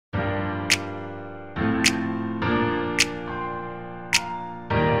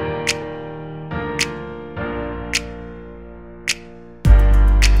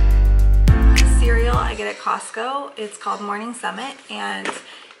get at Costco. It's called Morning Summit, and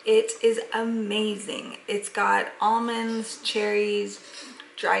it is amazing. It's got almonds, cherries,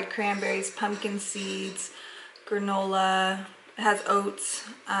 dried cranberries, pumpkin seeds, granola. It has oats,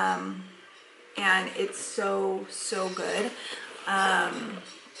 and it's so good.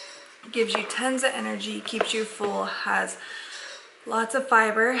 Gives you tons of energy, keeps you full, has lots of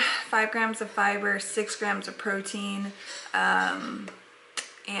fiber, 5 grams of fiber, 6 grams of protein,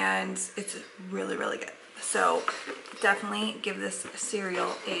 and it's really good. So definitely give this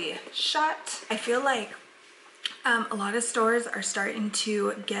cereal a shot. I feel like a lot of stores are starting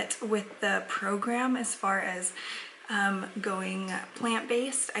to get with the program as far as going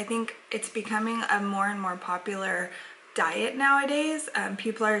plant-based. I think it's becoming a more and more popular diet nowadays.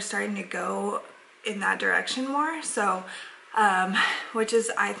 People are starting to go in that direction more, so which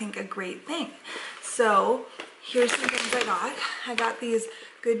is, I think, a great thing. So here's some things I got. I got these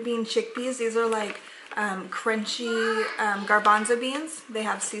Good Bean chickpeas. These are like crunchy garbanzo beans. They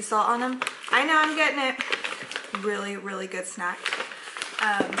have sea salt on them. I know, I'm getting it. Really good snack.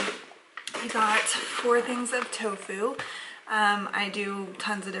 I got 4 things of tofu. I do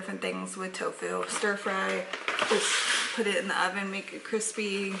tons of different things with tofu. Stir fry, just put it in the oven, make it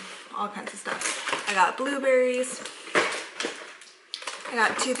crispy, all kinds of stuff. I got blueberries. I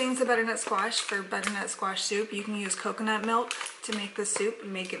got 2 things of butternut squash for butternut squash soup. You can use coconut milk to make the soup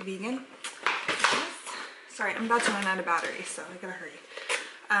and make it vegan. Sorry, I'm about to run out of battery, so I gotta hurry.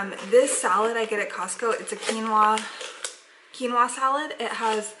 This salad I get at Costco, it's a quinoa salad. It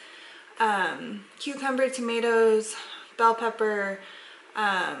has cucumber, tomatoes, bell pepper,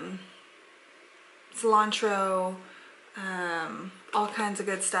 cilantro, all kinds of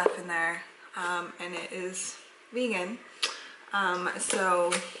good stuff in there, and it is vegan. And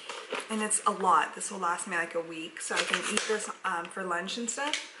it's a lot. This will last me like a week, so I can eat this for lunch and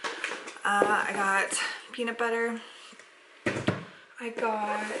stuff. I got peanut butter. I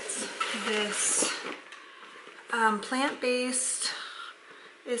got this plant-based,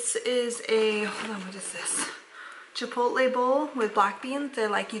 this is a, hold on, what is this? Chipotle bowl with black beans. They're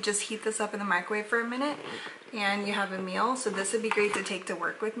like, you just heat this up in the microwave for a minute and you have a meal. So this would be great to take to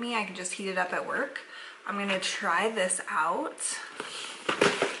work with me. I can just heat it up at work. I'm gonna try this out.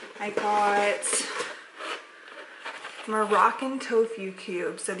 I got Moroccan tofu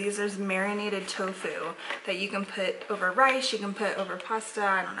cubes. So these are marinated tofu that you can put over rice, you can put over pasta,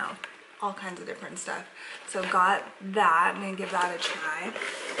 I don't know, all kinds of different stuff. So got that, I'm gonna give that a try.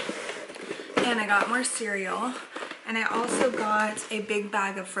 And I got more cereal. And I also got a big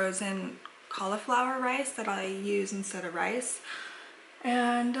bag of frozen cauliflower rice that I use instead of rice.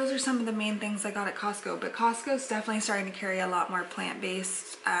 And those are some of the main things I got at Costco. But Costco's definitely starting to carry a lot more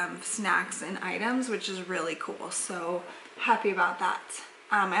plant-based snacks and items, which is really cool. So happy about that.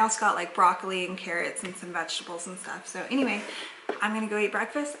 I also got like broccoli and carrots and some vegetables and stuff. So anyway, I'm gonna go eat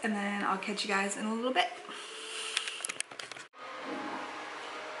breakfast and then I'll catch you guys in a little bit.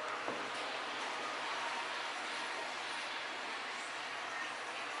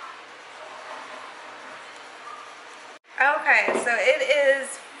 Okay, so it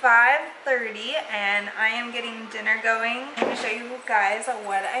is 5:30 and I am getting dinner going. Let me show you guys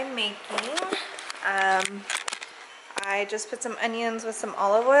what I'm making. I just put some onions with some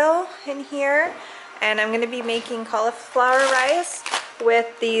olive oil in here, and I'm going to be making cauliflower rice with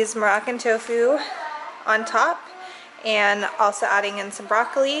these Moroccan tofu on top, and also adding in some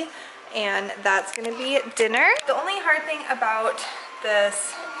broccoli, and that's going to be dinner. The only hard thing about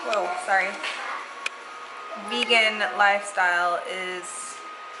this, vegan lifestyle is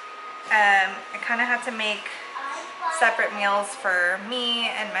I kind of have to make separate meals for me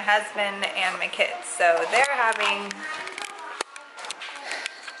and my husband and my kids. So they're having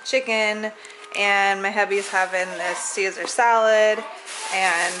chicken and my hubby's having this Caesar salad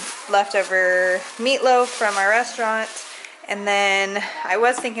and leftover meatloaf from our restaurant. And then I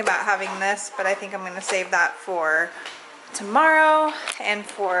was thinking about having this, but I think I'm going to save that for tomorrow and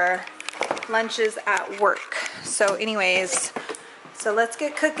for lunches at work. So anyways, so let's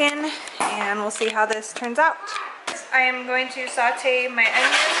get cooking and we'll see how this turns out. I am going to saute my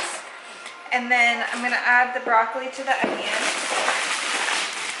onions, and then I'm going to add the broccoli to the onions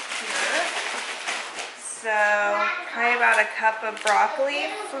here. So probably about a cup of broccoli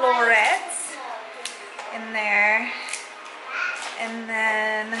florets in there, and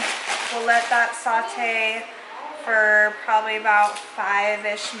then we'll let that saute for probably about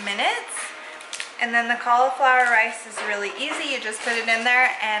 5-ish minutes. And then the cauliflower rice is really easy. You just put it in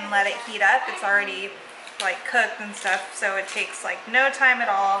there and let it heat up. It's already like cooked and stuff, so it takes like no time at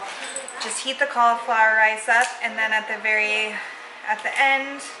all. Just heat the cauliflower rice up, and then at the very at the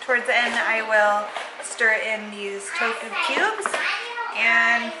end, towards the end, I will stir in these tofu cubes,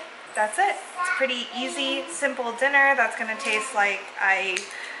 and that's it. It's pretty easy, simple dinner that's gonna taste like I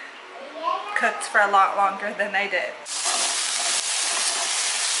cooked for a lot longer than I did.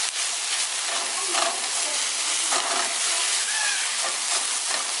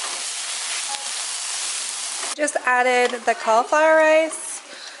 Just added the cauliflower rice,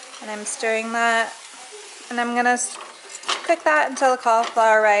 and I'm stirring that, and I'm gonna cook that until the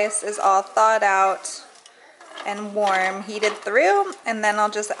cauliflower rice is all thawed out and warm, heated through, and then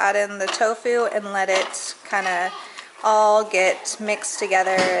I'll just add in the tofu and let it kind of all get mixed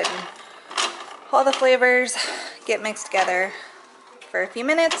together and all the flavors get mixed together for a few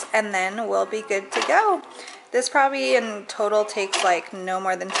minutes, and then we'll be good to go. This probably in total takes like no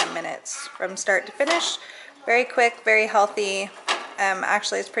more than 10 minutes from start to finish. Very quick, very healthy.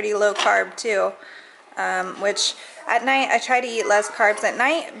 Actually, it's pretty low carb too, which at night I try to eat less carbs at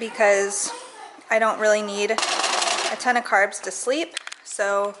night because I don't really need a ton of carbs to sleep.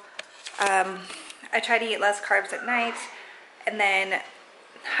 So I try to eat less carbs at night, and then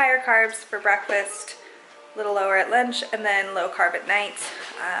higher carbs for breakfast, a little lower at lunch, and then low carb at night.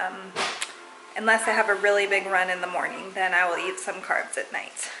 Unless I have a really big run in the morning, then I will eat some carbs at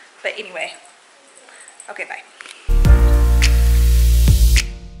night. But anyway, okay, bye.